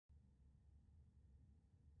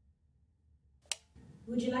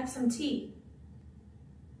Would you like some tea?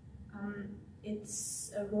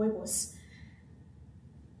 It's a rooibos.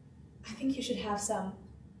 I think you should have some.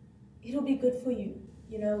 It'll be good for you,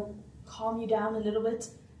 you know, calm you down a little bit.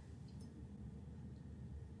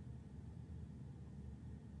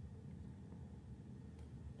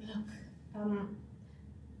 Look,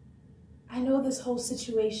 I know this whole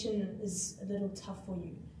situation is a little tough for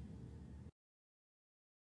you.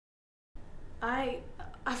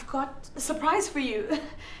 I've got a surprise for you.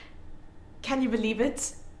 Can you believe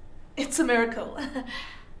it? It's a miracle.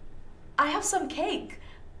 I have some cake.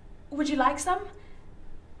 Would you like some?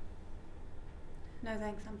 No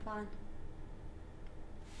thanks, I'm fine.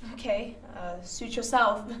 Okay, suit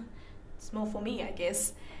yourself. It's more for me, I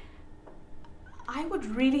guess. I would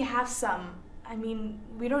really have some. I mean,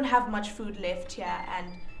 we don't have much food left here, and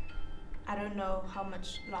I don't know how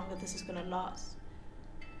much longer this is gonna last.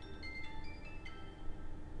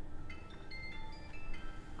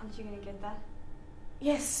 Aren't you gonna get that?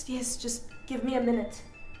 Yes, just give me a minute.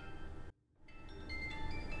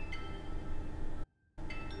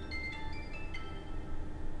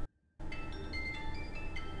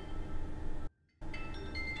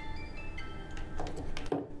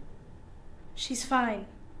 She's fine.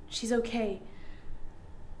 She's okay.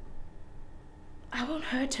 I won't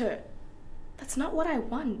hurt her. That's not what I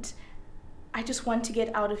want. I just want to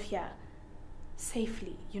get out of here.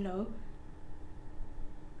 Safely, you know?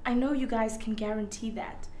 I know you guys can guarantee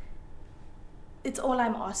that. It's all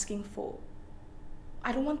I'm asking for.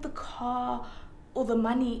 I don't want the car or the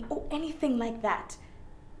money or anything like that.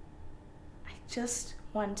 I just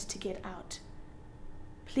want to get out.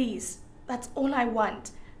 Please, that's all I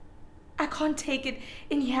want. I can't take it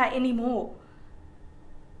in here anymore.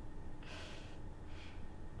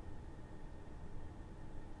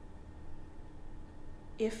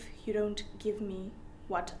 If you don't give me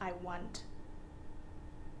what I want,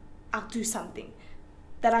 I'll do something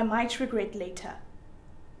that I might regret later.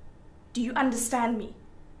 Do you understand me?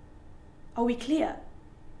 Are we clear?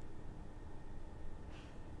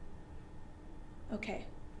 Okay.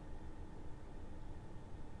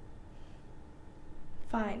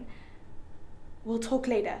 Fine. We'll talk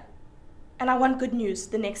later. And I want good news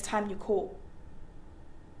the next time you call.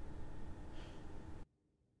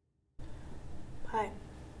 Bye.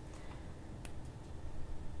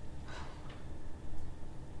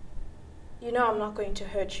 You know I'm not going to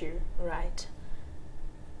hurt you, right?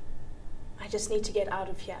 I just need to get out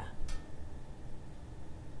of here.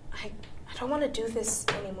 I don't want to do this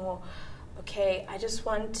anymore, okay? I just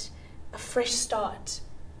want a fresh start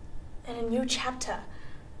and a new chapter.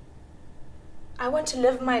 I want to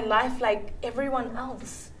live my life like everyone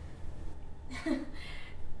else.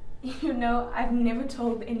 You know, I've never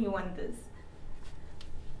told anyone this,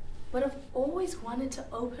 but I've always wanted to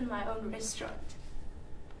open my own restaurant.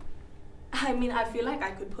 I mean, I feel like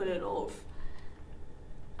I could pull it off.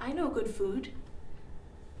 I know good food.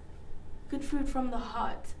 Good food from the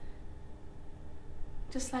heart.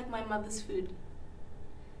 Just like my mother's food.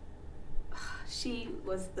 She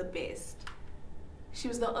was the best. She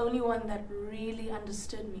was the only one that really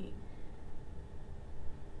understood me.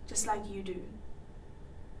 Just like you do.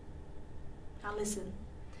 Now listen.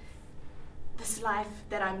 This life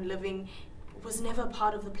that I'm living was never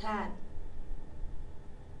part of the plan.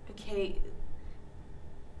 Okay,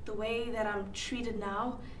 the way that I'm treated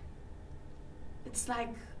now, it's like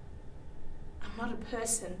I'm not a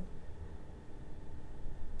person.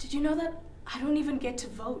 Did you know that I don't even get to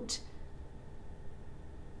vote?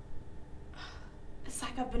 It's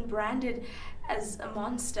like I've been branded as a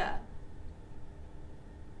monster.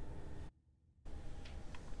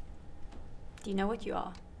 Do you know what you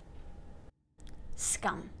are?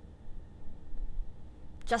 Scum.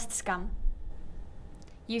 Just scum.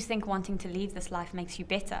 You think wanting to leave this life makes you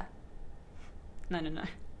better. No.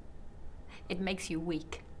 It makes you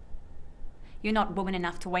weak. You're not woman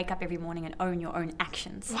enough to wake up every morning and own your own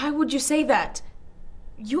actions. Why would you say that?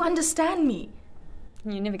 You understand me.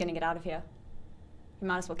 You're never gonna get out of here. You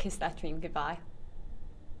might as well kiss that dream goodbye.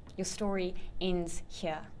 Your story ends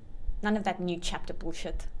here. None of that new chapter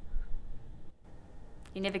bullshit.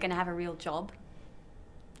 You're never gonna have a real job.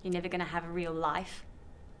 You're never gonna have a real life.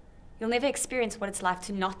 You'll never experience what it's like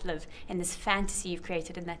to not live in this fantasy you've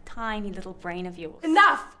created in that tiny little brain of yours.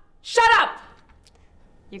 Enough! Shut up!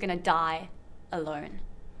 You're gonna die alone.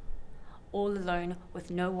 All alone with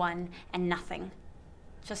no one and nothing.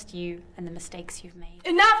 Just you and the mistakes you've made.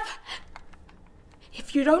 Enough!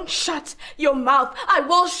 If you don't shut your mouth, I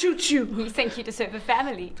will shoot you. You think you deserve a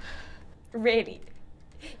family? Really?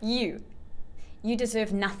 You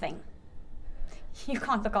deserve nothing. You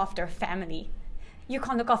can't look after a family. You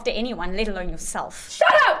can't look after anyone, let alone yourself.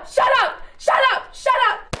 Shut up! Shut up!